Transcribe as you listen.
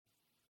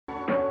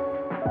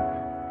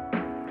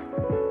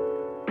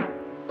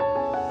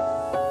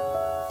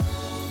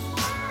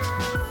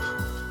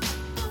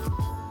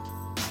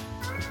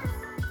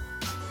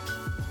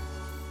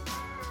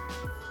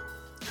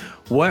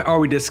What are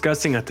we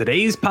discussing on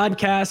today's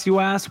podcast, you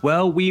ask?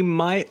 Well, we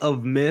might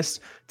have missed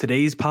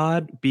today's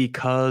pod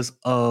because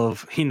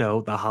of,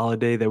 the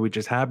holiday that we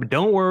just had. But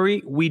don't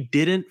worry, we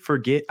didn't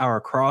forget our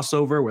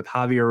crossover with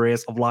Javier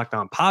Reyes of Locked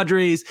On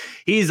Padres.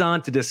 He's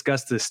on to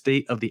discuss the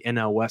state of the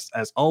NL West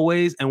as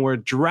always. And we're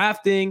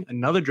drafting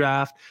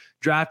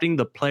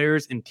the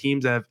players and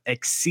teams that have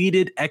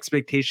exceeded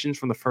expectations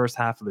from the first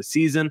half of the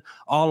season,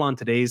 all on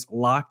today's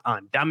Locked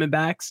On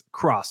Diamondbacks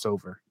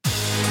crossover.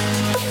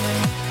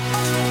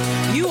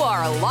 You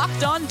are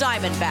Locked On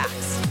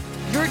Diamondbacks,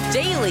 your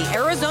daily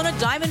Arizona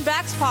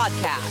Diamondbacks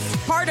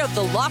podcast, part of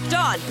the Locked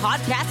On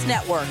Podcast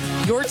Network,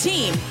 your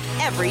team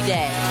every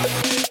day.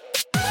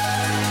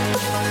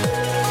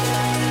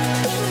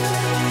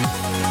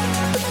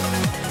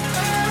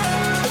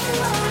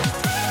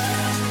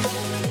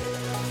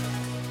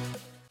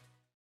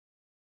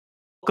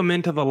 Welcome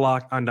into the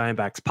Locked On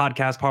Diamondbacks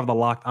podcast, part of the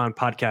Locked On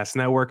Podcast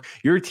Network.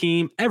 Your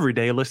team every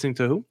day, listening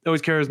to who?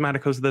 Always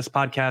charismatic host of this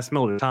podcast,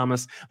 Miller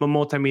Thomas. I'm a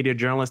multimedia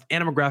journalist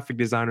and I'm a graphic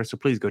designer, so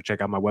please go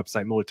check out my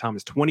website,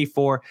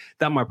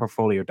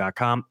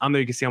 MillerThomas24.myportfolio.com. I'm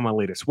there. You can see all my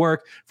latest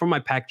work, from my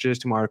packages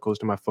to my articles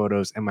to my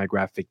photos and my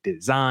graphic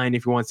design.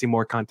 If you want to see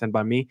more content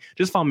by me,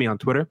 just follow me on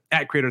Twitter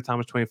at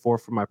CreatorThomas24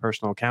 for my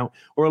personal account,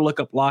 or look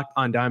up Locked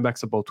On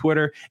Diamondbacks on both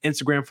Twitter,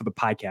 Instagram for the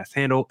podcast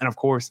handle. And of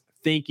course,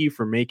 thank you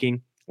for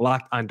making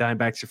Locked On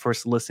Diamondbacks your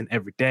first listen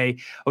every day.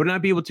 I would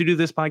not be able to do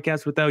this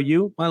podcast without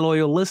you, my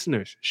loyal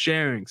listeners,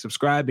 sharing,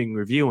 subscribing,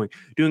 reviewing,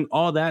 doing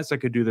all that so I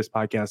could do this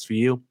podcast for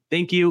you.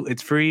 Thank you.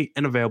 It's free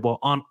and available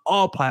on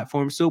all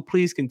platforms, so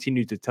please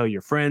continue to tell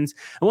your friends.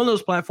 And one of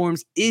those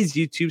platforms is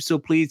YouTube, so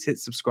please hit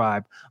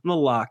subscribe on the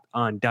Locked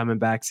On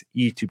Diamondbacks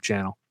YouTube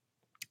channel.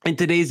 And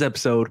today's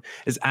episode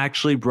is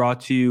actually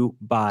brought to you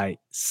by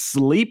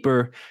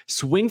Sleeper.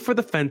 Swing for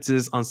the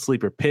fences on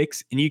Sleeper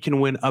picks, and you can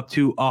win up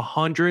to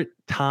 100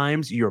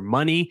 times your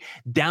money.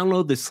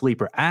 Download the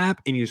Sleeper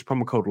app and use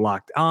promo code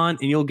Locked On,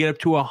 and you'll get up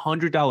to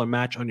 $100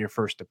 match on your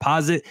first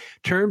deposit.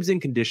 Terms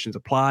and conditions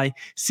apply.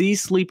 See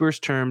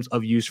Sleeper's terms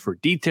of use for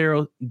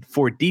details.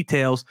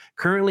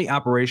 Currently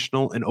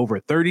operational in over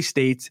 30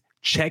 states.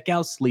 Check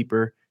out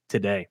Sleeper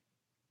today.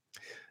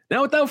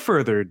 Now, without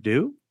further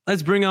ado,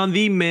 let's bring on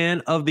the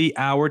man of the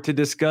hour to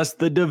discuss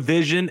the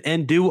division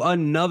and do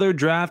another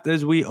draft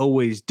as we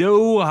always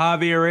do.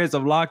 Javier Reyes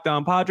of Locked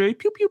On Padres.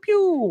 Pew, pew,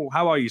 pew.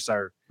 How are you,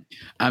 sir?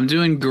 I'm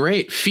doing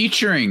great.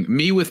 Featuring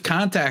me with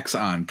contacts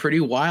on. Pretty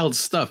wild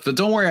stuff. But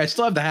don't worry, I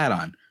still have the hat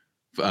on,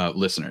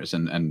 listeners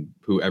and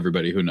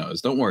everybody who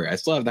knows. Don't worry, I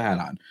still have the hat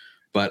on.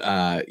 But,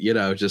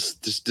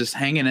 just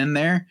hanging in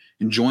there,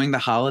 enjoying the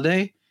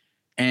holiday,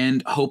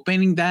 and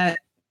hoping that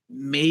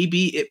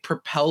maybe it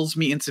propels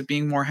me into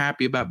being more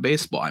happy about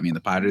baseball. I mean,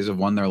 the Padres have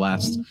won their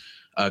last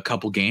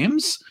couple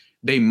games.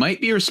 They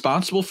might be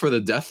responsible for the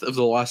death of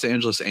the Los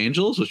Angeles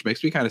Angels, which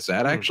makes me kind of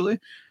sad, actually.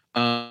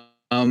 But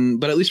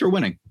at least we're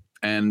winning.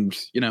 And,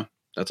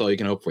 that's all you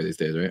can hope for these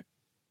days, right?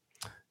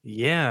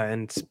 Yeah,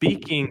 and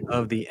speaking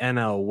of the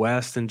NL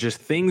West and just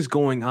things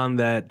going on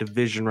that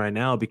division right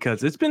now,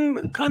 because it's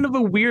been kind of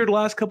a weird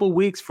last couple of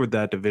weeks for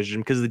that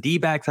division because the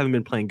D-backs haven't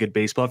been playing good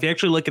baseball. If you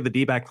actually look at the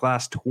D-backs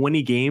last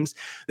 20 games,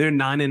 they're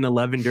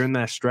 9-11 during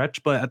that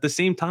stretch. But at the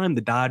same time,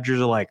 the Dodgers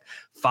are like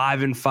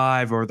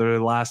 5-5 over their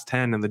last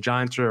 10, and the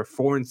Giants are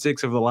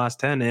 4-6 over the last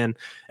 10. And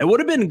it would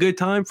have been a good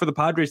time for the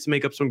Padres to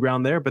make up some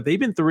ground there, but they've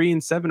been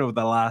 3-7 over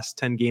the last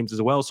 10 games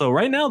as well. So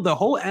right now, the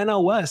whole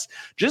NL West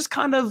just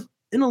kind of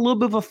in a little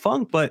bit of a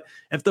funk. But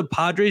if the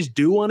Padres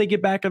do want to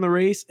get back in the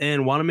race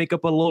and want to make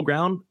up a little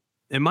ground,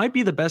 it might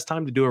be the best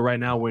time to do it right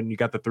now when you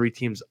got the three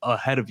teams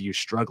ahead of you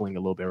struggling a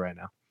little bit right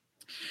now.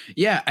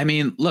 Yeah, I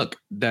mean, look,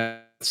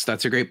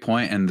 that's a great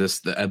point. And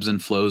the ebbs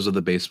and flows of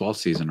the baseball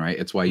season, right?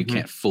 It's why you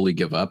can't fully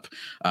give up,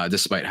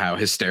 despite how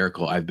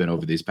hysterical I've been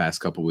over these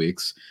past couple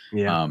weeks,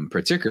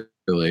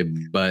 particularly.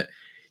 But,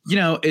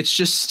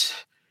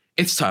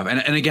 it's tough.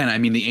 And again, I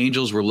mean, the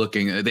Angels are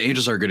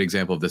a good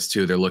example of this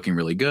too. They're looking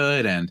really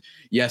good. And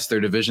yes,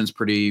 their division's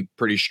pretty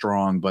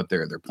strong, but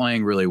they're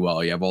playing really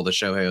well. You have all the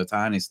Shohei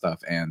Ohtani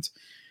stuff. And,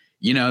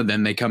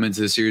 then they come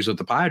into the series with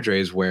the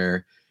Padres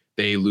where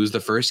they lose the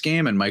first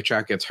game and Mike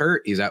Trout gets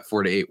hurt. He's out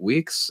 4 to 8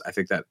 weeks. I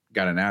think that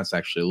got announced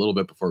actually a little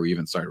bit before we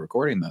even started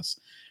recording this.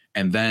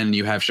 And then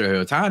you have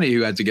Shohei Ohtani,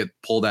 who had to get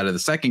pulled out of the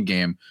second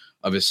game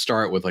of his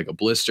start with like a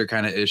blister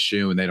kind of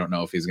issue, and they don't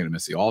know if he's going to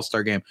miss the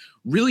All-Star game.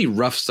 Really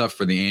rough stuff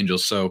for the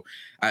Angels. So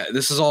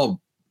this is all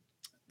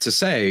to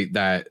say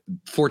that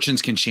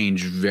fortunes can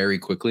change very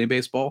quickly in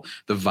baseball.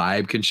 The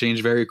vibe can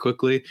change very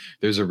quickly.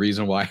 There's a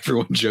reason why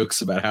everyone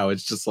jokes about how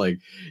it's just like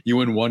you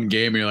win one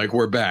game and you're like,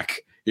 we're back,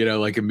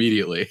 like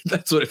immediately.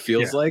 That's what it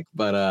feels like.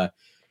 But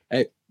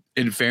hey,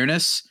 in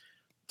fairness,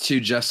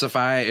 to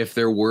justify if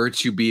there were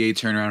to be a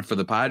turnaround for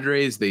the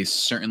Padres, they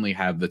certainly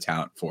have the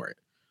talent for it.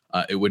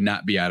 It would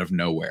not be out of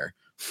nowhere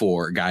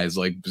for guys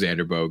like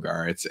Xander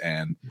Bogaerts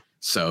and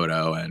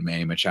Soto and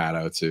Manny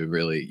Machado to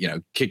really,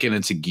 kick it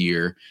into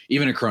gear,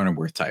 even a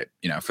Cronenworth type,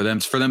 for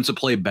them to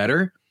play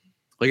better.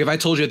 Like if I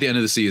told you at the end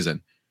of the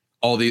season,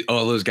 all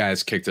those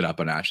guys kicked it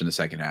up a notch in the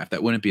second half,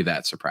 that wouldn't be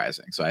that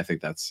surprising. So I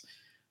think that's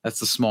that's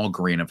the small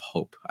grain of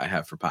hope I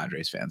have for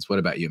Padres fans. What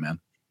about you, man?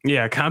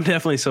 Yeah, I'm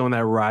definitely someone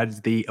that rides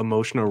the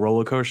emotional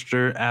roller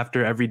coaster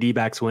after every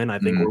D-backs win. I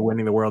think we're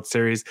winning the World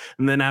Series.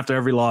 And then after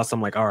every loss,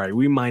 I'm like, all right,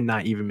 we might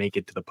not even make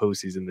it to the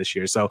postseason this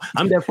year. So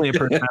I'm definitely a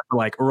person that have to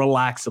like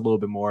relax a little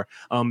bit more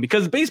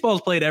because baseball is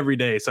played every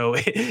day. So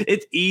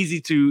it's easy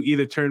to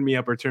either turn me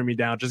up or turn me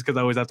down just because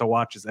I always have to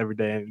watch this every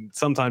day. And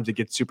sometimes it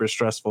gets super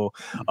stressful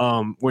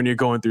when you're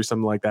going through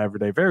something like that every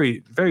day. Very,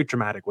 very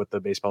traumatic what the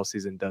baseball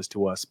season does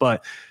to us.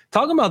 But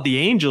talking about the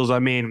Angels, I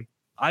mean,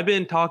 I've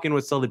been talking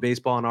with Sully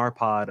Baseball on our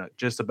pod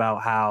just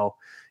about how,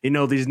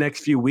 these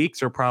next few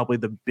weeks are probably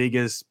the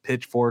biggest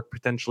pitchfork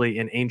potentially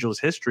in Angels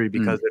history,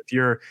 because if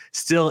you're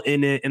still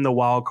in it in the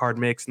wild card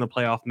mix, in the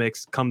playoff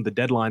mix, come the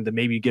deadline, then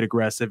maybe you get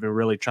aggressive and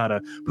really try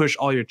to push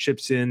all your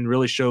chips in,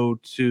 really show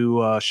to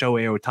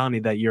Shohei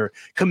Ohtani that you're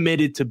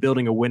committed to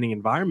building a winning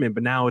environment.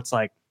 But now it's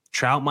like,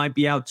 Trout might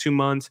be out 2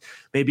 months.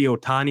 Maybe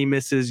Ohtani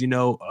misses,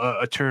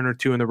 a turn or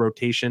two in the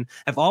rotation.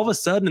 If all of a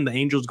sudden the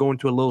Angels go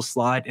into a little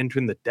slide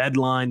entering the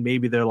deadline,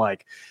 maybe they're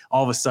like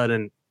all of a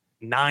sudden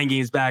 9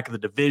 games back of the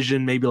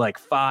division, maybe like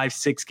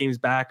 5-6 games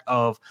back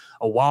of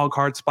a wild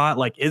card spot.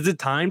 Like, is it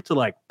time to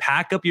like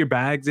pack up your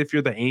bags if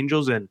you're the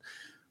Angels and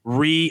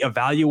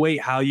reevaluate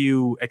how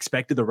you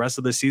expected the rest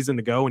of the season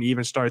to go, and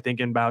even start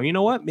thinking about,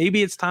 what,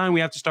 maybe it's time we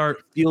have to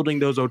start fielding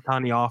those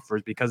Ohtani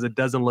offers, because it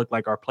doesn't look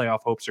like our playoff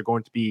hopes are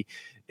going to be,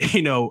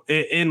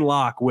 in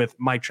lock with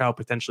Mike Trout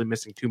potentially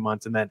missing 2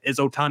 months. And then is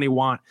he going to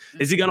want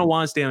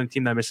to stay on a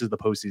team that misses the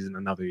postseason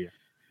another year?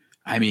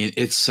 I mean,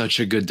 it's such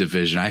a good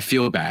division. I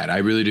feel bad. I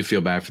really do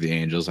feel bad for the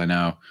Angels. I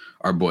know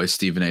our boy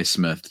Stephen A.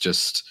 Smith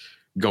just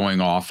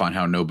going off on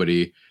how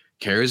nobody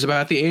cares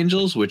about the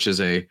Angels, which is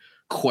a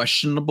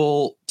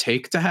questionable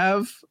take to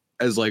have,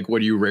 as like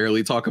when you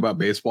rarely talk about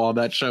baseball on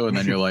that show, and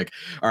then you're like,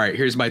 all right,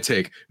 here's my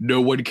take, no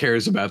one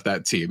cares about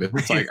that team.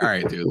 It's like, all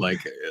right, dude, like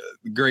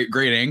great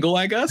angle,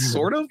 I guess,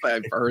 sort of.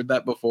 I've heard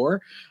that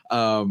before.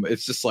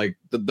 It's just like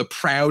the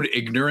proud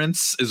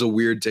ignorance is a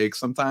weird take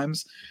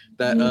sometimes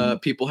that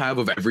people have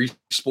of every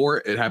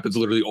sport. It happens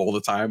literally all the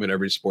time in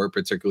every sport,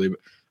 particularly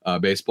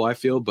baseball, I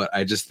feel. But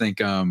I just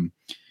think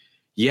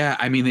yeah,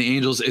 I mean, the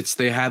Angels,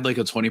 they had like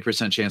a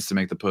 20% chance to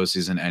make the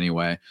postseason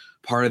anyway.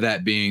 Part of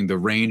that being the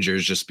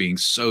Rangers just being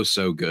so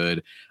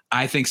good.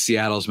 I think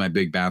Seattle's my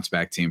big bounce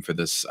back team for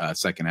this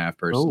second half,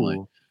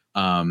 personally.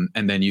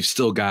 And then you've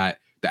still got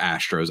the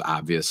Astros,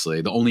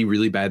 obviously. The only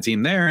really bad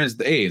team there is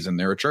the A's, and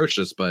they're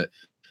atrocious, but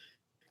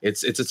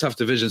it's a tough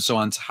division. So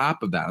on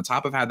top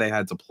of how they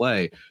had to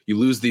play, you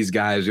lose these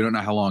guys. You don't know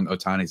how long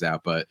Ohtani's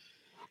out, but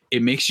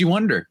it makes you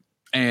wonder.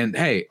 And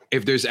hey,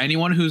 if there's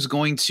anyone who's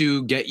going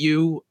to get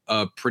you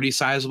a pretty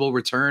sizable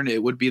return,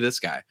 it would be this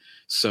guy.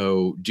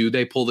 So do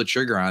they pull the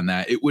trigger on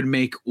that? It would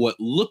make what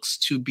looks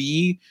to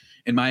be,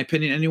 in my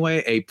opinion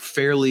anyway, a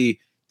fairly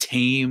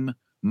tame,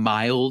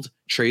 mild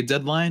trade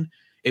deadline.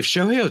 If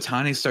Shohei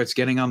Ohtani starts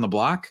getting on the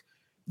block,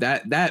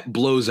 that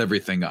blows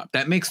everything up.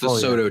 That makes the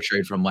Soto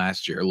trade from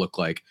last year look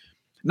like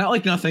not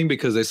like nothing,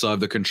 because they still have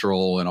the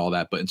control and all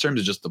that. But in terms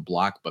of just the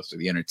blockbuster,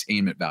 the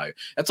entertainment value,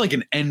 that's like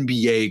an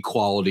NBA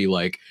quality,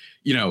 like,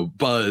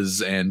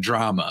 buzz and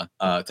drama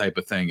type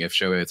of thing. If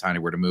Shohei Ohtani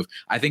were to move,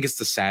 I think it's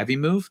the savvy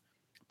move,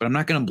 but I'm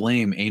not going to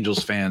blame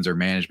Angels fans or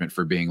management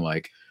for being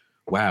like,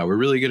 wow, we're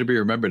really going to be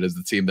remembered as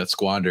the team that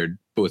squandered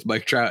both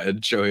Mike Trout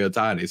and Shohei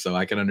Ohtani. So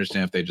I can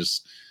understand if they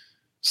just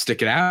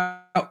stick it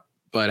out.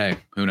 But hey,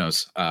 who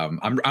knows?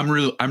 I'm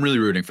really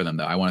rooting for them,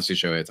 though. I want to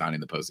see Shohei Ohtani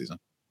in the postseason.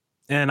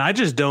 And I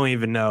just don't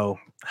even know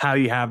how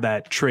you have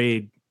that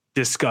trade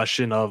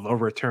discussion of a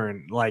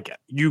return. Like,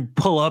 you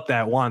pull up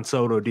that Juan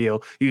Soto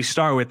deal, you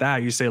start with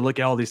that, you say, look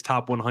at all these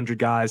top 100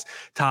 guys,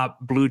 top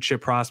blue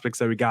chip prospects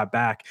that we got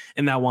back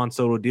in that Juan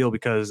Soto deal,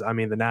 because I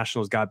mean, the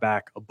Nationals got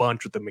back a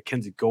bunch with the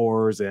Mackenzie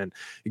Gores, and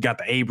you got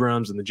the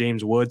Abrams and the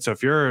James Wood. So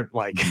if you're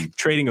like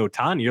trading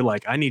Ohtani, you're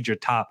like, I need your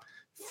top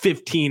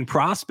 15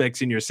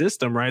 prospects in your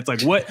system, right? It's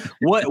like,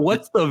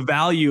 what's the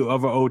value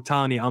of an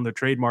Ohtani on the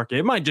trade market?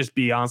 It might just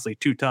be honestly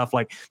too tough.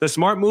 Like, the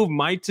smart move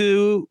might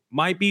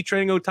be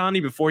trading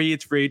Ohtani before he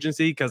hits free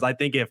agency, because I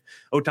think if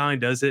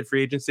Ohtani does hit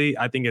free agency,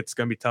 I think it's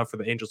going to be tough for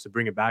the Angels to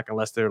bring it back,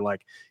 unless they're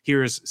like,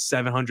 here's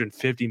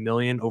 $750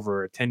 million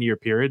over a 10-year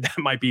period. That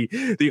might be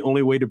the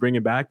only way to bring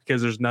it back,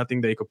 because there's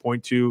nothing they could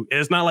point to.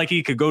 It's not like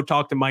he could go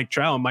talk to Mike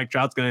Trout, and Mike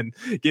Trout's going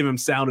to give him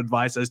sound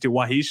advice as to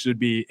why he should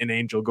be an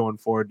Angel going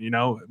forward.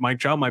 Mike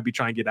Trout might be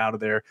trying to get out of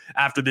there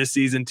after this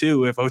season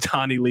too, if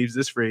Ohtani leaves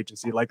this free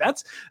agency. Like,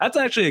 that's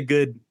actually a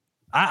good,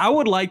 I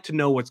would like to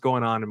know what's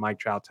going on in Mike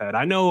Trout's head.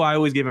 I know I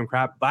always give him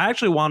crap, but I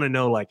actually want to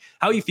know like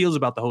how he feels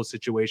about the whole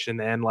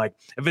situation. And like,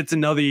 if it's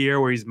another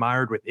year where he's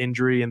mired with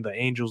injury and the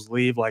Angels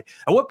leave, like,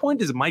 at what point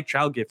does Mike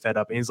Trout get fed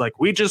up? And he's like,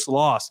 we just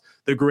lost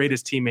the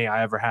greatest teammate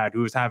I ever had, who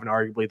was having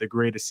arguably the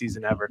greatest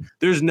season ever.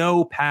 There's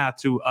no path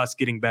to us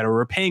getting better.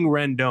 We're paying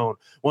Rendon,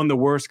 one of the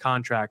worst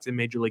contracts in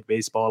Major League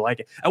Baseball.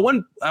 Like, at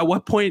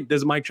what point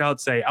does Mike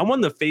Trout say, I'm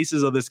one of the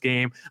faces of this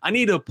game, I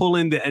need to pull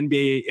in the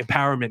NBA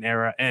empowerment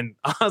era, and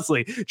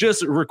honestly,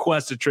 just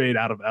request a trade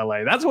out of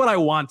LA? That's what I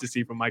want to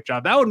see from Mike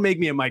Trout. That would make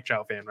me a Mike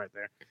Trout fan right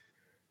there.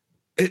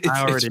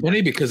 It's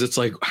funny because it's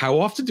like, how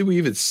often do we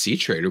even see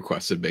trade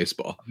requests in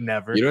baseball?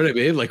 Never. You know what I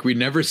mean? Like, we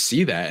never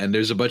see that. And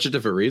there's a bunch of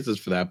different reasons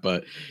for that.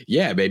 But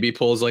yeah, maybe he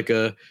pulls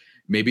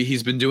maybe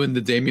he's been doing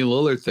the Damian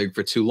Lillard thing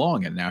for too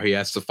long. And now he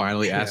has to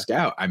finally ask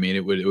out. I mean,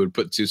 it would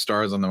put 2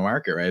 stars on the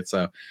market, right?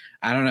 So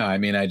I don't know. I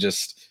mean,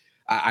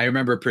 I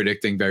remember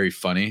predicting very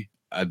funny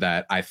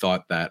that I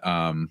thought that,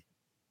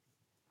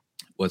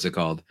 what's it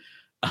called?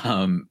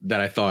 That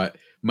I thought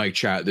Mike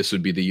Trout, this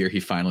would be the year he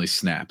finally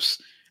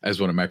snaps, as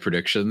one of my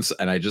predictions.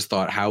 And I just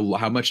thought, how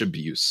much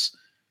abuse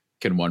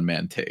can one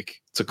man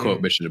take? To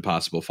quote Mission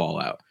Impossible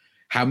Fallout.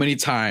 How many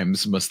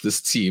times must this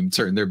team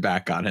turn their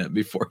back on him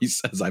before he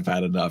says, I've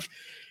had enough?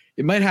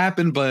 It might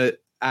happen, but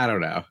I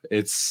don't know.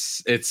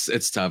 It's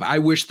tough. I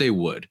wish they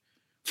would,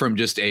 from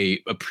just a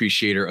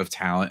appreciator of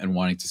talent and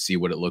wanting to see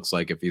what it looks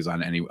like if he's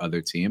on any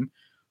other team.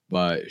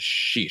 But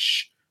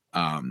sheesh.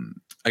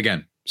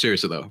 Again,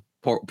 seriously though,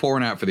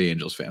 pouring out for the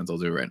Angels fans. I'll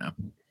do it right now.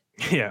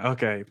 Yeah.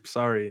 Okay.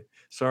 Sorry,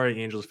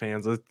 Angels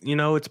fans.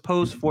 It's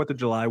post 4th of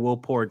July. We'll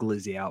pour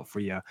Glizzy out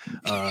for you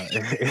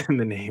in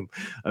the name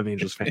of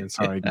Angels fans.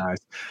 Sorry, guys.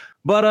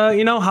 But,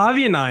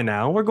 Javi and I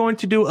now, we're going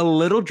to do a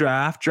little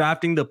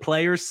drafting the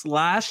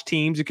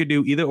players/teams. You could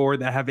do either or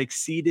that have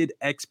exceeded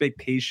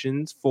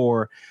expectations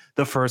for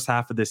the first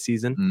half of this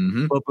season.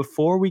 Mm-hmm. But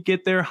before we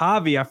get there,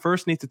 Javi, I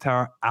first need to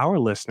tell our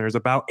listeners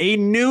about a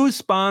new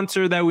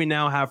sponsor that we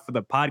now have for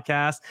the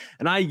podcast.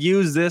 And I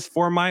use this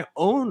for my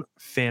own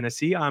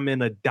fantasy. I'm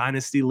in a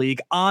dynasty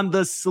league on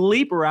the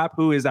Sleeper app,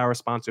 who is our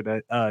sponsor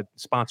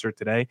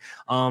today.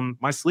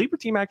 My Sleeper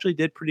team actually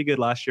did pretty good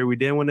last year. We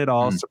didn't win it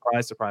all.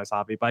 Surprise,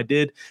 Javi. But I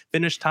did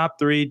finish top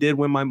 3, did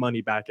win my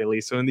money back at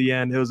least. So in the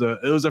end, it was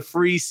a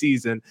free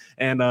season,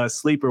 and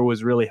Sleeper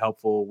was really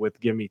helpful with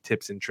giving me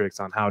tips and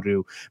tricks on how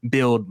to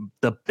build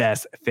the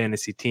best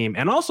fantasy team.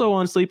 And also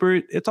on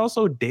Sleeper, it's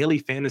also a daily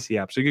fantasy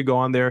app. So you could go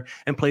on there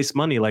and place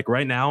money. Like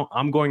right now,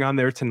 I'm going on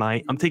there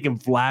tonight. I'm taking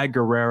Vlad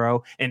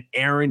Guerrero and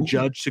Aaron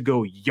Judge to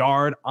go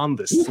yard on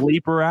the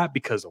Sleeper app,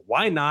 because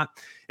why not?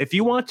 If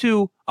you want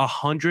to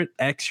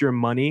 100x your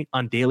money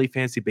on daily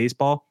fantasy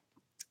baseball,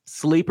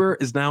 Sleeper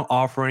is now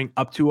offering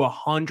up to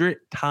 100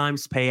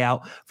 times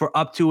payout for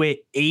up to a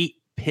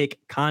 8-pick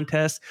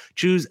contest.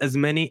 Choose as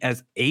many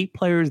as 8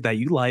 players that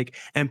you like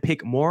and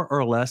pick more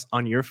or less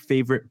on your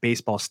favorite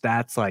baseball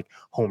stats like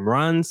home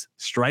runs,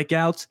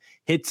 strikeouts,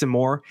 hits, and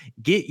more.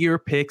 Get your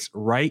picks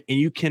right and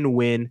you can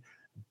win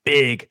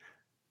big.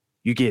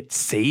 You get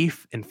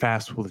safe and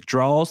fast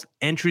withdrawals.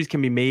 Entries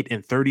can be made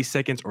in 30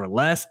 seconds or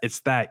less.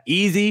 It's that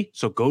easy.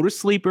 So go to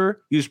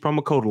Sleeper, use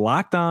promo code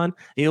LOCKEDON,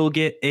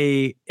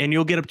 and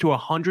you'll get up to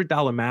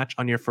 $100 match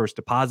on your first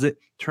deposit.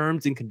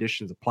 Terms and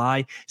conditions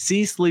apply.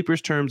 See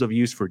Sleeper's terms of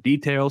use for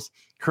details.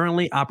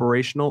 Currently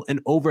operational in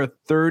over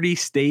 30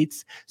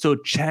 states. So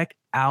check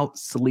out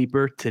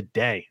Sleeper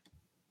today.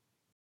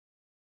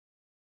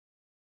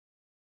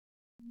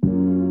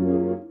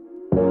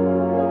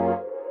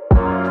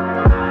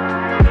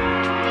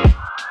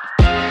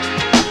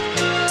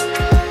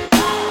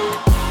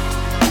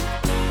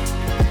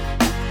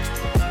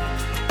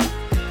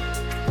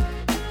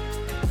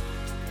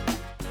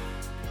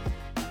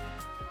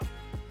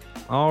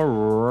 All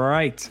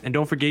right. And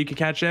don't forget, you can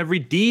catch every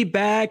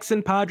D-backs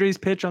and Padres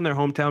pitch on their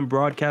hometown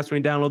broadcast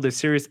when you download the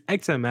Sirius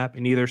XM app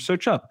and either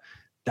search up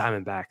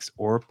Diamondbacks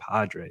or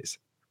Padres.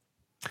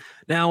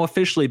 Now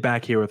officially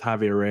back here with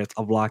Javier Reyes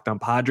of Locked On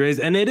Padres,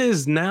 and it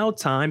is now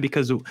time,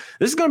 because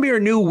this is going to be our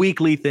new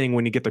weekly thing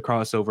when you get the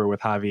crossover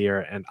with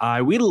Javier and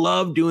I. We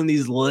love doing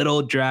these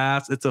little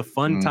drafts. It's a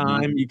fun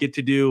time. You get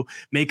to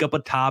make up a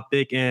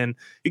topic, and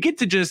you get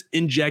to just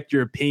inject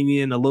your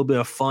opinion, a little bit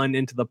of fun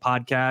into the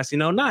podcast.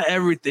 Not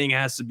everything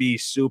has to be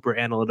super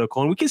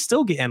analytical, and we can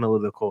still get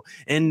analytical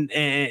and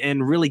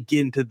really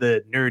get into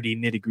the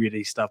nerdy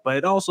nitty-gritty stuff, but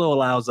it also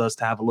allows us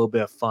to have a little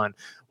bit of fun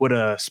with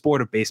a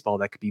sport of baseball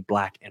that could be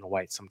black and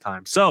white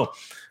sometimes. So,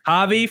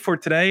 Javi, for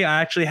today,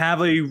 I actually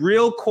have a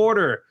real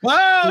quarter.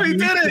 Wow, he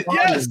did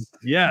it!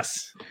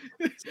 Yes.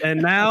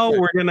 And now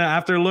we're gonna,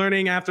 after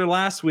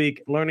last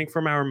week, learning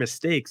from our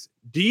mistakes.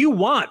 Do you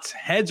want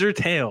heads or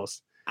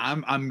tails?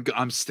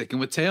 I'm sticking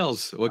with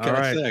tails. What can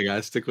I say? I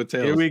gotta stick with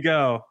tails. Here we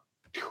go.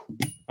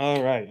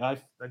 All right, I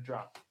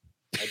dropped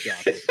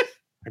it.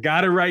 I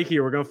got it right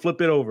here. We're gonna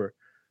flip it over.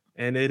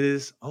 And it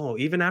is,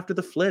 even after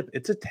the flip,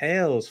 it's a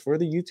tails for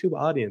the YouTube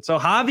audience. So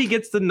Javi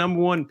gets the number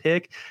 1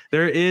 pick.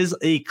 There is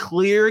a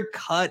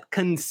clear-cut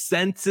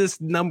consensus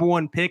number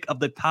 1 pick of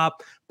the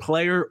top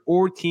player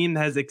or team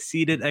that has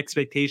exceeded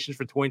expectations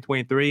for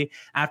 2023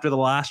 after the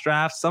last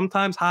draft.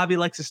 Sometimes Javi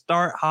likes to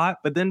start hot,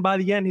 but then by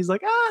the end, he's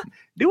like,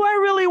 do I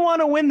really want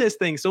to win this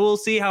thing? So we'll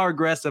see how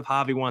aggressive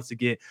Javi wants to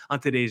get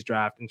on today's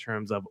draft in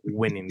terms of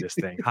winning this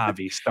thing.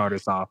 Javi, start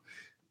us off.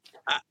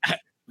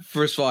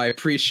 First of all, I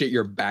appreciate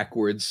your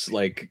backwards,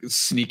 like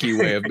sneaky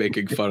way of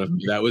making fun of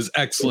me. That was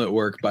excellent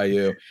work by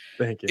you.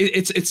 Thank you.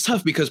 It's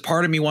tough because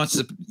part of me wants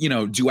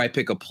to, do I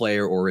pick a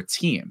player or a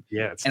team?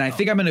 Yeah, it's And I tough.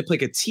 think I'm going to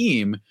pick a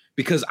team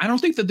because I don't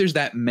think that there's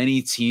that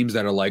many teams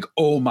that are like,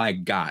 oh my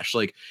gosh,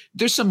 like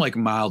there's some like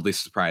mildly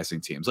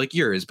surprising teams like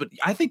yours, but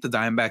I think the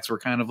Diamondbacks were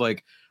kind of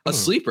like a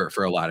sleeper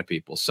for a lot of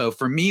people. So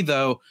for me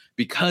though,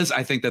 because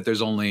I think that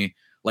there's only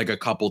like a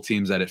couple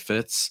teams that it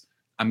fits,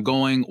 I'm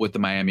going with the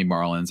Miami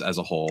Marlins as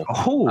a whole.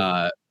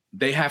 Oh,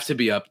 They have to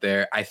be up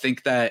there. I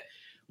think that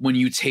when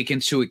you take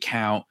into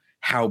account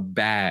how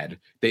bad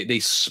they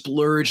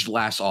splurged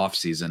last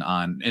offseason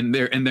on in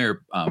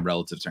their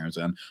relative terms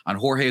on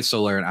Jorge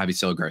Soler and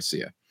Avisail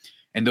Garcia.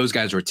 And those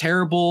guys were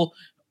terrible.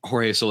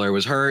 Jorge Soler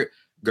was hurt.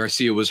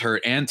 Garcia was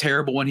hurt and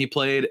terrible when he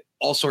played,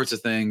 all sorts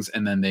of things.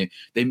 And then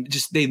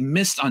they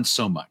missed on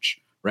so much,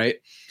 right?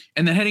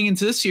 And then heading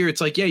into this year,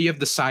 it's like, yeah, you have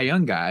the Cy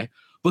Young guy,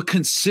 but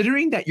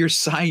considering that your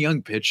Cy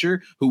Young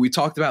pitcher, who we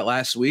talked about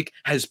last week,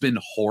 has been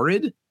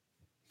horrid,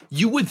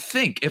 you would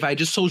think if I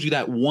just told you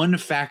that one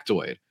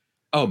factoid,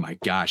 oh my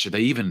gosh, are they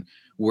even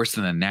worse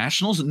than the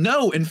Nationals?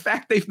 No, in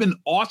fact, they've been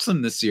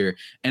awesome this year.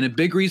 And a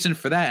big reason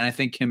for that, and I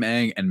think Kim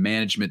Ng and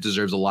management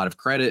deserves a lot of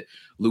credit,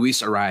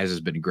 Luis Arias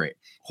has been great.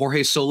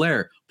 Jorge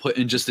Soler, put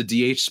in just a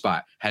DH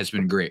spot, has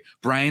been great.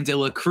 Brian De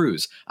La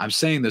Cruz, I'm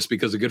saying this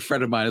because a good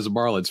friend of mine is a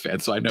Marlins fan,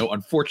 so I know,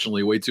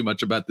 unfortunately, way too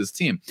much about this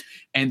team.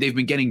 And they've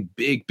been getting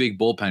big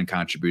bullpen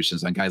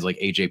contributions on guys like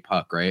AJ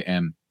Puck, right?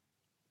 And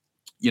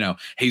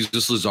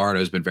Jesus Luzardo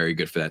has been very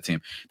good for that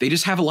team. They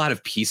just have a lot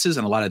of pieces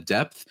and a lot of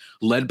depth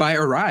led by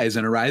Arise.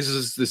 And Arise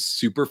is this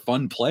super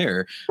fun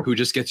player who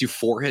just gets you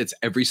 4 hits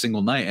every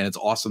single night. And it's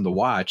awesome to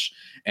watch.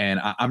 And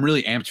I'm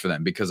really amped for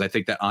them because I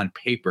think that on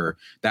paper,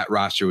 that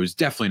roster was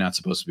definitely not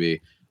supposed to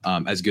be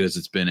as good as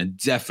it's been, and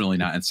definitely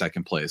not in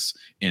second place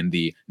in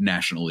the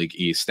National League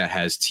East that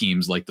has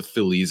teams like the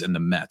Phillies and the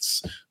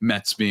Mets.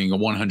 Mets being a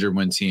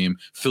 100-win team,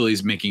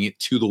 Phillies making it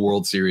to the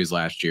World Series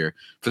last year.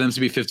 For them to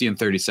be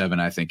 50-37,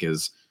 I think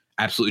is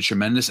absolutely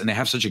tremendous, and they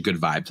have such a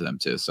good vibe to them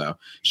too. So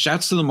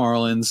shouts to the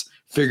Marlins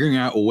figuring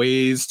out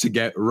ways to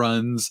get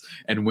runs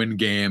and win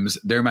games.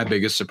 They're my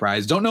biggest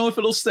surprise. Don't know if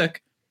it'll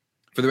stick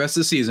for the rest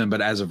of the season,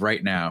 but as of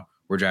right now,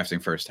 we're drafting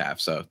first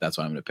half. So that's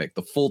what I'm going to pick.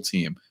 The full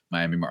team,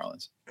 Miami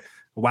Marlins.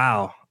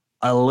 wow.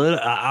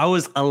 I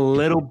was a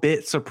little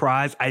bit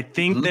surprised. I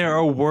think they're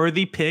a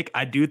worthy pick.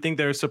 I do think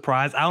they're a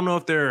surprise. I don't know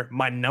if they're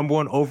my number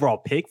one overall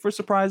pick for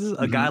surprises.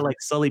 A guy like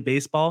Sully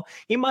Baseball,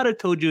 he might have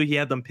told you he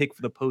had them pick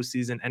for the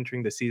postseason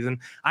entering the season.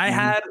 I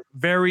had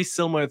very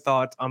similar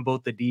thoughts on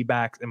both the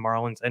D-backs and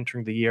Marlins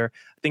entering the year.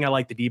 I think I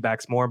like the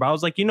D-backs more, but I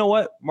was like, you know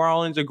what?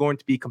 Marlins are going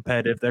to be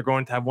competitive. They're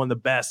going to have one of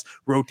the best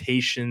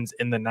rotations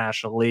in the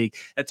National League.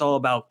 It's all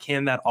about,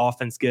 can that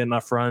offense get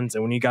enough runs?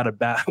 And when you got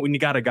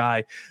a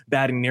guy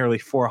batting nearly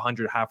 400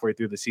 halfway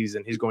through the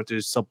season, he's going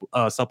to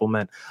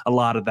supplement a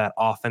lot of that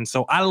offense.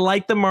 So I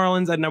like the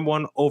Marlins at number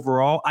one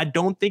overall. I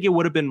don't think it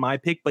would have been my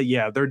pick, but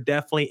yeah, they're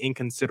definitely in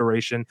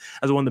consideration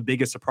as one of the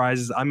biggest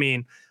surprises. I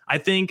mean, I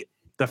think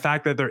the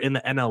fact that they're in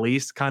the NL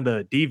East kind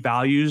of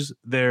devalues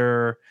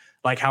their,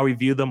 like, how we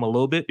view them a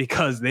little bit,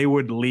 because they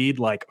would lead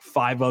like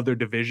 5 other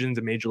divisions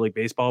in Major League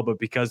Baseball, but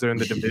because they're in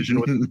the division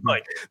with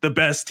like the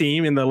best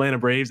team in the Atlanta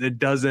Braves, it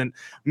doesn't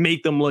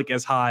make them look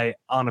as high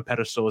on a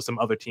pedestal as some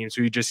other teams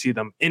who you just see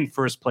them in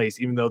first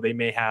place, even though they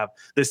may have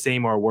the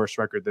same or worse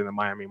record than the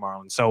Miami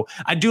Marlins. So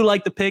I do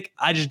like the pick.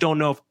 I just don't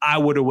know if I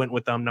would have went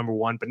with them number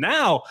one, but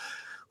now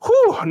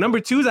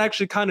number 2 is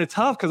actually kind of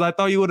tough because I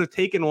thought you would have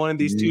taken one of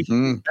these two.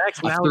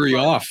 I threw you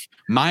off.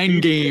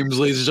 Mind games,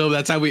 ladies and gentlemen.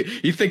 That's how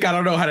you think I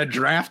don't know how to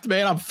draft,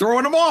 man? I'm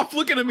throwing him off.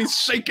 Look at him. He's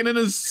shaking in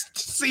his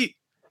seat.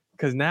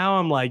 Because now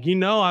I'm like,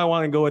 I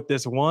want to go with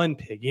this one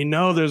pick.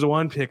 There's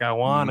one pick I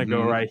want to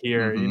go right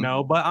here,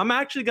 but I'm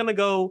actually going to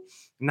go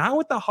not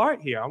with the heart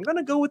here. I'm going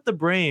to go with the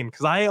brain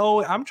because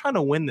I'm trying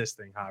to win this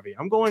thing, Javi.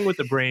 I'm going with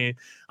the brain.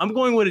 I'm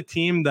going with a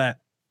team that,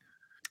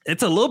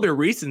 it's a little bit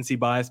recency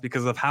bias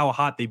because of how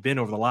hot they've been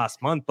over the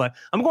last month, but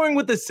I'm going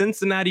with the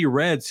Cincinnati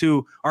Reds,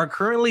 who are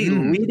currently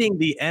leading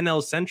the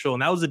NL Central.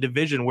 And that was a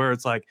division where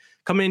it's like,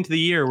 coming into the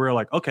year, we're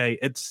like, okay,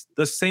 it's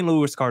the St.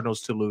 Louis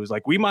Cardinals to lose.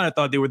 Like, we might have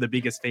thought they were the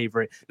biggest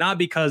favorite, not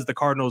because the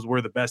Cardinals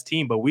were the best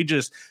team, but we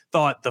just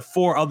thought the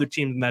 4 other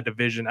teams in that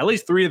division, at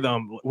least 3 of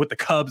them with the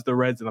Cubs, the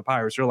Reds, and the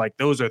Pirates, are like,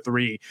 those are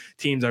 3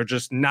 teams that are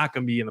just not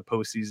going to be in the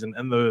postseason.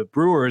 And the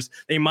Brewers,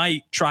 they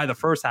might try the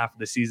first half of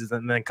the season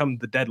and then come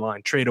to the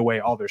deadline, trade away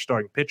all their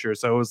starting pitchers.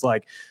 So it was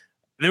like,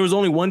 there was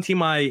only one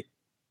team I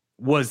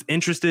was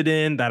interested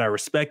in that I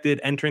respected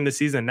entering the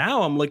season.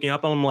 Now I'm looking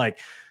up and I'm like,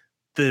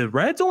 the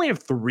Reds only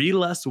have 3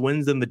 less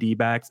wins than the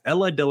D-backs.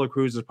 Eli De La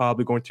Cruz is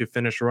probably going to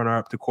finish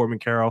runner-up to Corbin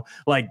Carroll.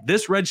 Like,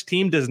 this Reds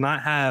team does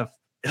not have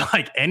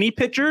like any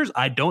pitchers.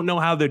 I don't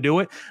know how they do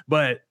it,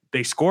 but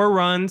they score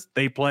runs.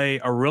 They play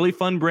a really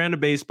fun brand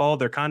of baseball.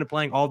 They're kind of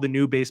playing all the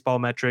new baseball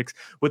metrics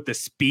with the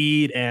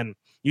speed and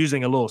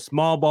using a little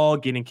small ball,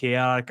 getting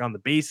chaotic on the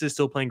bases,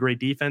 still playing great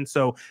defense.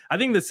 So I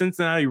think the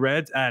Cincinnati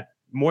Reds, at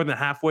more than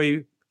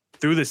halfway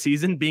through the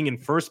season, being in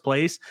first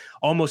place,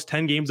 almost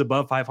 10 games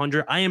above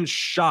 500, I am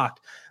shocked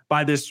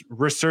by this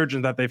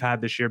resurgence that they've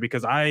had this year,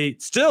 because I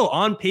still,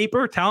 on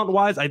paper,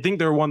 talent-wise, I think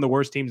they're one of the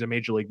worst teams in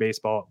Major League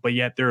Baseball, but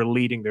yet they're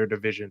leading their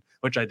division,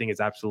 which I think is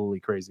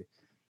absolutely crazy.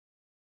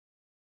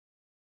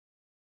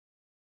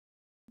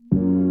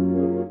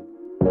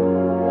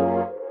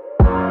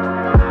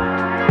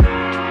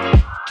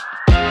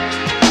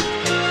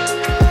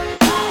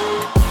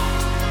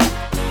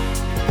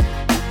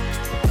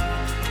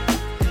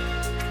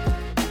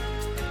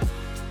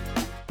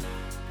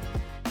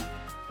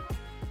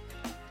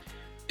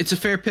 It's a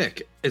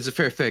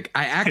fair pick.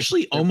 I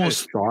actually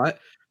almost thought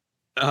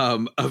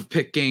of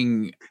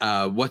picking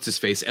what's his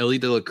face, Ellie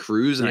De La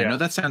Cruz, and I know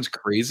that sounds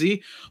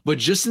crazy, but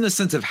just in the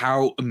sense of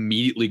how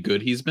immediately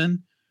good he's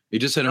been. He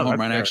just hit a home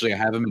run. Fair. Actually, I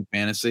have him in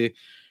fantasy.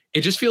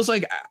 It just feels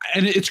like,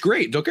 and it's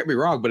great, don't get me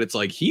wrong, but it's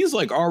like he's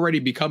like already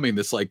becoming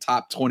this like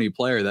top 20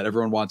 player that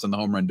everyone wants in the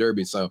home run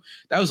derby. So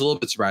that was a little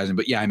bit surprising.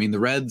 But yeah, I mean, the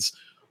Reds,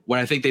 what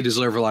I think they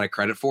deserve a lot of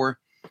credit for,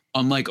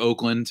 unlike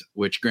Oakland,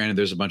 which granted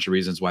there's a bunch of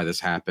reasons why this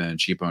happened,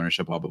 cheap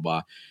ownership, blah, blah,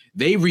 blah.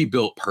 They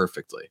rebuilt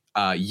perfectly.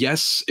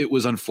 Yes, it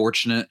was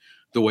unfortunate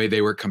the way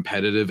they were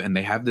competitive, and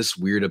they have this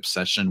weird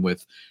obsession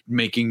with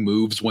making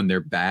moves when they're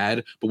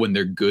bad, but when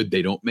they're good,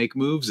 they don't make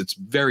moves. It's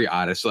very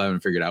odd. I still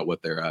haven't figured out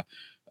what their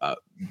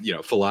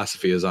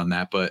philosophy is on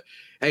that. But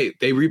hey,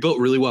 they rebuilt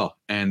really well,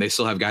 and they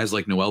still have guys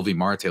like Noel V.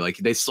 Marte. Like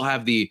they still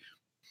have the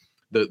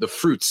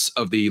fruits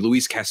of the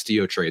Luis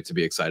Castillo trade to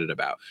be excited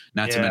about,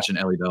 not to mention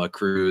Ellie De La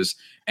Cruz,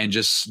 and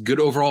just good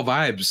overall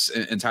vibes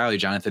entirely.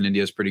 Jonathan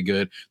India is pretty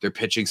good. Their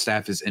pitching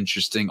staff is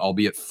interesting,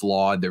 albeit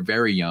flawed. They're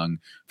very young,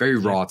 very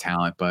raw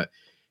talent, but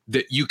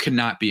that you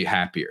cannot be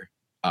happier.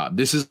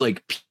 This is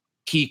like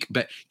peak,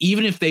 but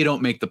even if they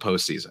don't make the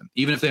postseason,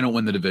 even if they don't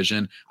win the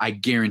division, I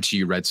guarantee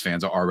you Reds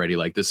fans are already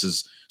like, this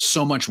is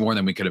so much more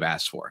than we could have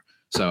asked for.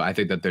 So I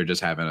think that they're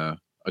just having a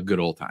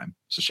good old time.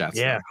 So shouts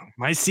to them.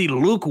 Might see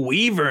Luke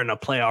Weaver in a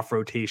playoff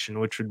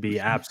rotation, which would be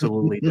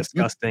absolutely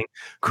disgusting.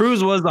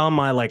 Cruz was on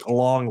my like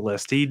long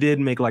list. He did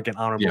make like an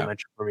honorable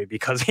mention for me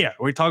because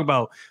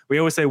we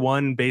always say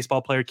one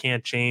baseball player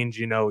can't change,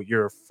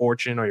 your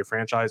fortune or your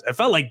franchise. I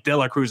felt like De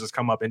La Cruz has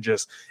come up and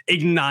just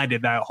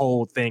ignited that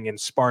whole thing and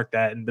sparked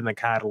that and been the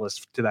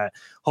catalyst to that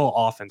whole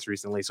offense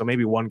recently. So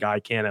maybe one guy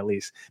can at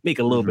least make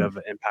a little bit of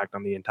an impact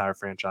on the entire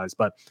franchise.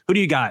 But who do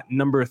you got?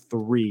 Number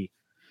 3,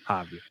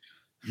 Javi.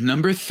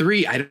 Number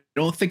 3, I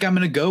don't think I'm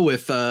going to go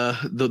with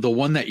the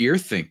one that you're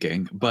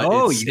thinking, but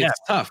it's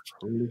tough.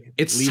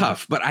 It's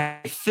tough, but I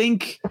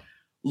think,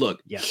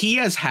 look, he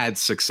has had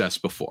success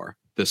before,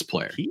 this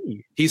player.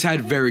 He's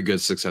had very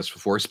good success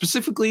before,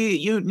 specifically,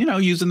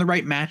 using the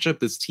right matchup.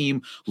 This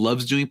team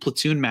loves doing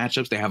platoon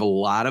matchups. They have a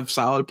lot of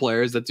solid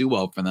players that do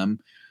well for them.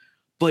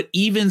 But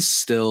even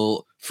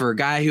still, for a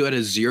guy who had a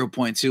 0.2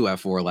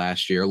 F4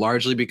 last year,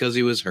 largely because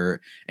he was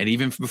hurt, and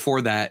even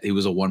before that, he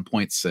was a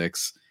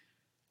 1.6.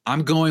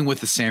 I'm going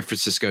with the San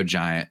Francisco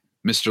Giant,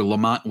 Mr.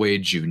 Lamont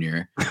Wade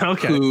Jr.,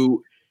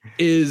 who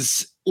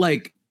is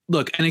like,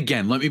 look, and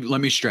again, let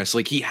me stress,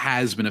 like he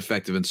has been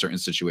effective in certain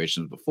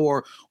situations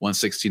before,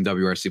 116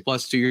 WRC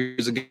plus 2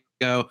 years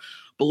ago,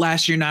 but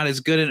last year not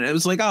as good. And it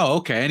was like, oh,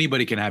 okay,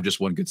 anybody can have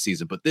just one good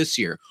season. But this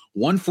year,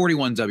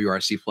 141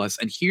 WRC plus.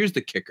 And here's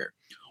the kicker.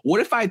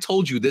 What if I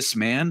told you this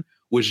man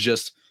was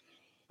just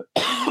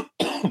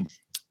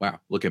wow,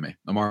 look at me.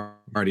 I'm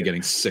already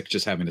getting sick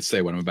just having to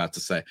say what I'm about to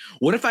say.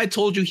 What if I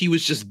told you he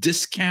was just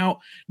discount,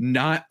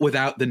 not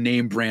without the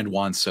name brand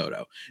Juan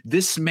Soto?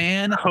 This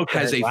man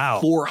has a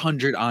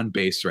 400 on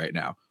base right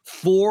now.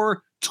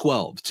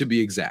 412 to be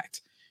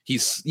exact.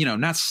 He's,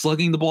 not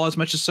slugging the ball as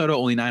much as Soto,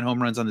 only 9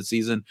 home runs on the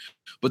season.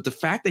 But the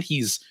fact that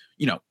he's,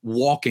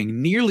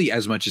 walking nearly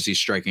as much as he's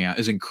striking out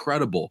is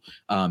incredible,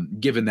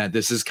 given that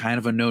this is kind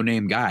of a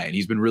no-name guy. And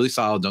he's been really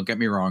solid, don't get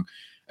me wrong.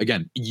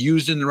 Again,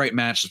 used in the right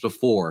matches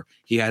before,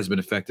 he has been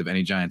effective.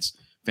 Any Giants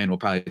fan will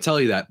probably tell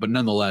you that, but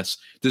nonetheless,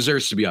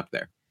 deserves to be up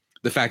there.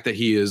 The fact that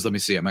he is, let me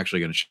see, I'm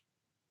actually going to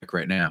check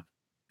right now.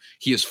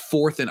 He is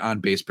 4th in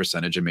on-base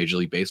percentage in Major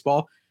League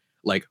Baseball.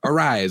 Like,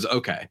 Arise,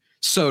 okay.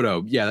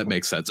 Soto, yeah, that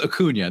makes sense.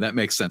 Acuna, that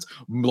makes sense.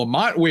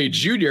 Lamont Wade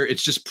Jr.,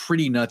 it's just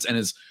pretty nuts and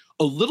is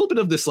a little bit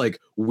of this like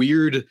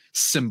weird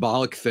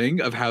symbolic thing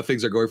of how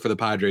things are going for the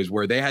Padres,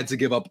 where they had to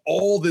give up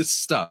all this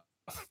stuff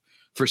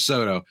for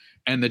Soto.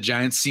 And the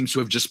Giants seem to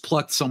have just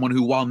plucked someone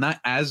who, while not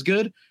as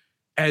good,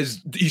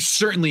 as he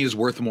certainly is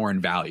worth more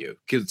in value,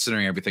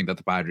 considering everything that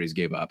the Padres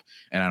gave up.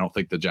 And I don't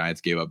think the Giants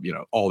gave up,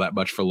 all that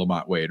much for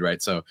Lamont Wade,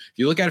 right? So if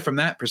you look at it from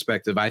that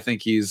perspective, I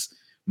think he's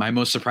my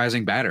most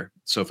surprising batter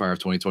so far of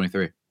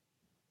 2023.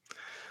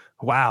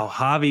 Wow,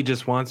 Javi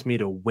just wants me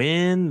to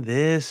win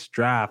this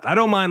draft. I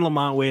don't mind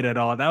Lamont Wade at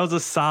all. That was a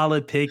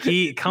solid pick.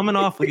 He coming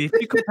off, like, if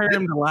you compare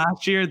him to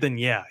last year, then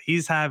yeah,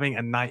 he's having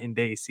a night and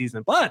day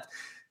season. But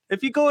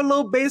if you go a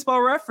little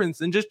baseball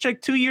reference and just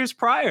check 2 years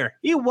prior,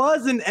 he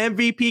was an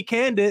MVP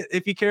candidate.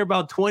 If you care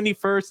about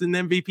 21st in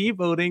MVP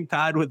voting,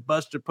 tied with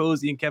Buster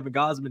Posey and Kevin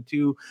Gausman,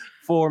 2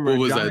 former. What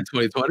was that,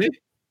 2020?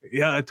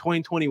 Yeah,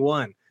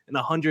 2021 in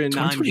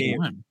 109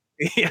 games.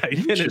 Yeah, he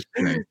finished.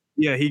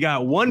 Yeah, he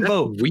got one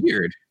vote.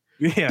 Weird.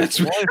 Yeah, That's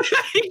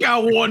he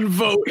got one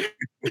vote.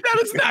 That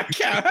does not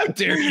count. How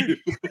dare you?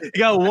 He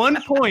got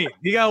 1 point.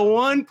 He got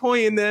 1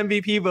 point in the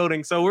MVP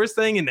voting. So we're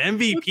saying an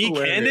MVP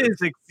candidate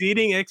is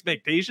exceeding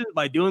expectations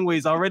by doing what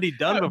he's already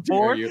done How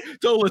before. dare you?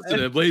 Don't listen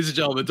to him, ladies and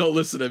gentlemen. Don't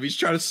listen to him. He's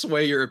trying to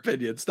sway your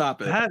opinion.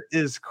 Stop it. That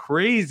is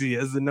crazy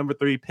as the number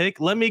 3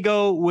 pick. Let me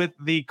go with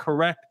the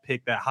correct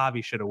pick that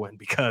Javi should have won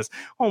because,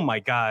 oh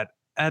my God,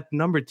 at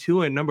number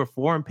 2 and number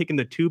 4, I'm picking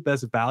the 2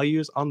 best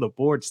values on the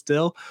board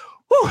still.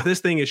 Whew, this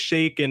thing is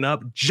shaking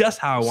up just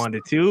how I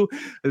wanted to.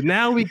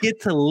 Now we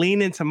get to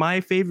lean into my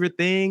favorite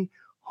thing,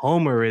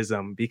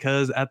 homerism,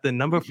 because at the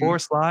number 4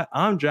 slot,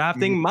 I'm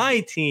drafting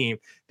my team,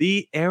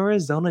 the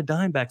Arizona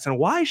Diamondbacks. And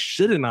why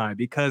shouldn't I?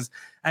 Because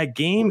at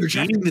game You're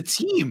drafting the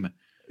team.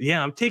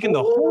 Yeah, I'm taking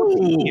the whole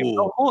team.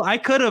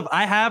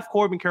 I have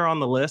Corbin Carroll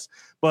on the list,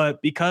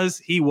 but because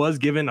he was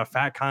given a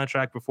fat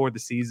contract before the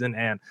season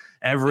and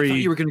I thought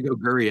you were going to go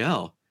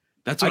Gurriel.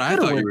 That's what I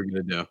thought you were going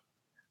to do.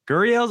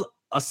 Gurriel's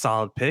a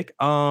solid pick.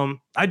 I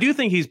do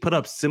think he's put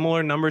up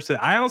similar numbers to.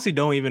 I honestly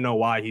don't even know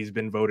why he's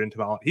been voted into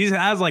the. He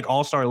has like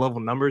all-star level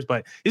numbers,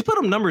 but he's put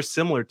up numbers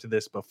similar to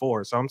this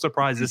before. So I'm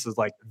surprised this is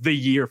like the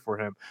year for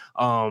him.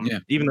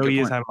 Even though he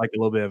is having like a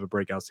little bit of a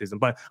breakout season,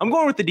 but I'm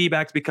going with the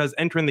D-backs because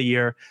entering the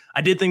year, I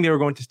did think they were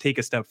going to take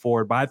a step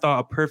forward, but I thought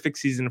a perfect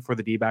season for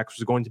the D-backs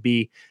was going to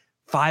be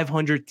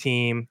 500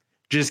 team.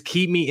 Just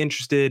keep me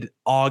interested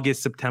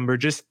August, September.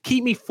 Just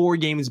keep me 4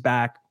 games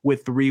back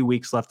with 3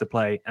 weeks left to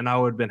play. And I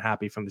would have been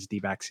happy from this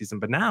D-back season.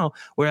 But now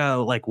we're at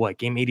like what,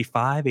 game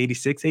 85,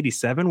 86,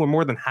 87. We're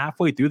more than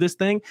halfway through this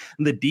thing.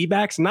 And the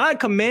D-backs, not a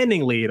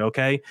commanding lead,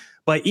 okay?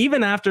 But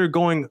even after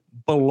going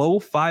below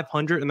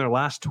 500 in their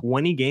last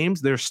 20 games,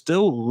 they're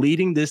still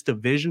leading this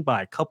division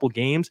by a couple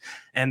games.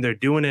 And they're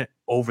doing it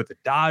over the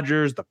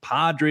Dodgers, the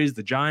Padres,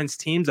 the Giants,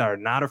 teams that are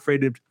not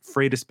afraid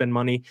to spend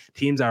money,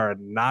 teams that are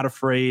not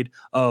afraid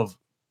of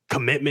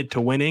commitment to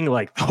winning.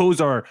 Like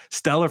those are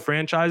stellar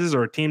franchises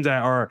or teams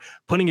that are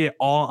putting it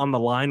all on the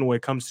line when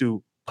it comes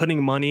to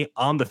putting money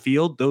on the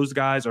field. Those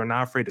guys are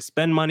not afraid to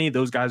spend money.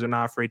 Those guys are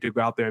not afraid to go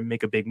out there and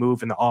make a big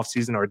move in the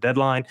offseason or a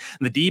deadline.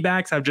 And the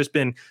D-backs have just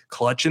been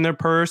clutching their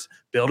purse,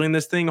 building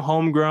this thing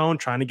homegrown,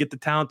 trying to get the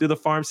talent through the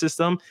farm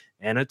system,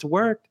 and it's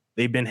worked.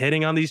 They've been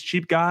hitting on these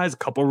cheap guys, a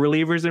couple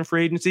relievers in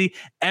free agency.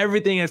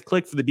 Everything has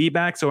clicked for the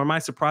D-backs. So am I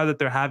surprised that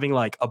they're having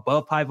like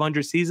above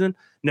 500 season?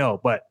 No,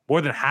 but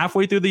more than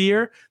halfway through the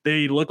year,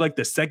 they look like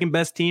the second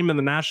best team in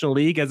the National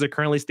League as it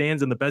currently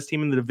stands and the best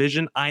team in the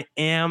division. I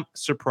am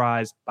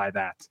surprised by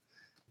that.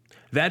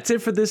 That's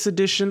it for this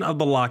edition of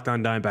the Locked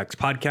On Diamondbacks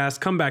podcast.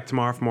 Come back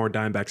tomorrow for more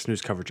Diamondbacks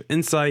news coverage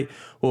insight.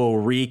 We'll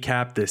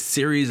recap the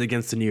series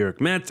against the New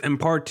York Mets and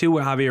part 2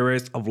 with Javier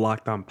Reyes of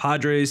Locked On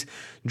Padres,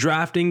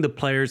 drafting the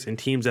players and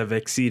teams that have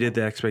exceeded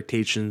the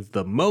expectations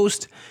the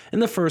most in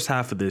the first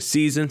half of this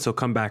season. So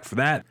come back for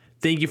that.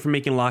 Thank you for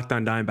making Locked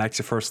On Diamondbacks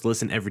your first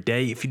listen every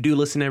day. If you do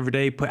listen every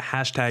day, put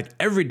hashtag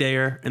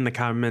everydayer in the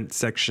comment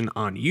section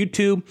on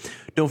YouTube.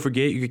 Don't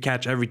forget, you can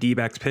catch every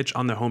D-backs pitch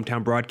on their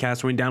hometown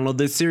broadcast when you download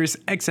this Sirius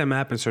XM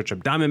app and search up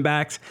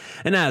Diamondbacks.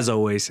 And as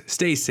always,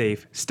 stay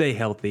safe, stay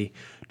healthy.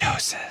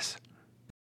 Doses.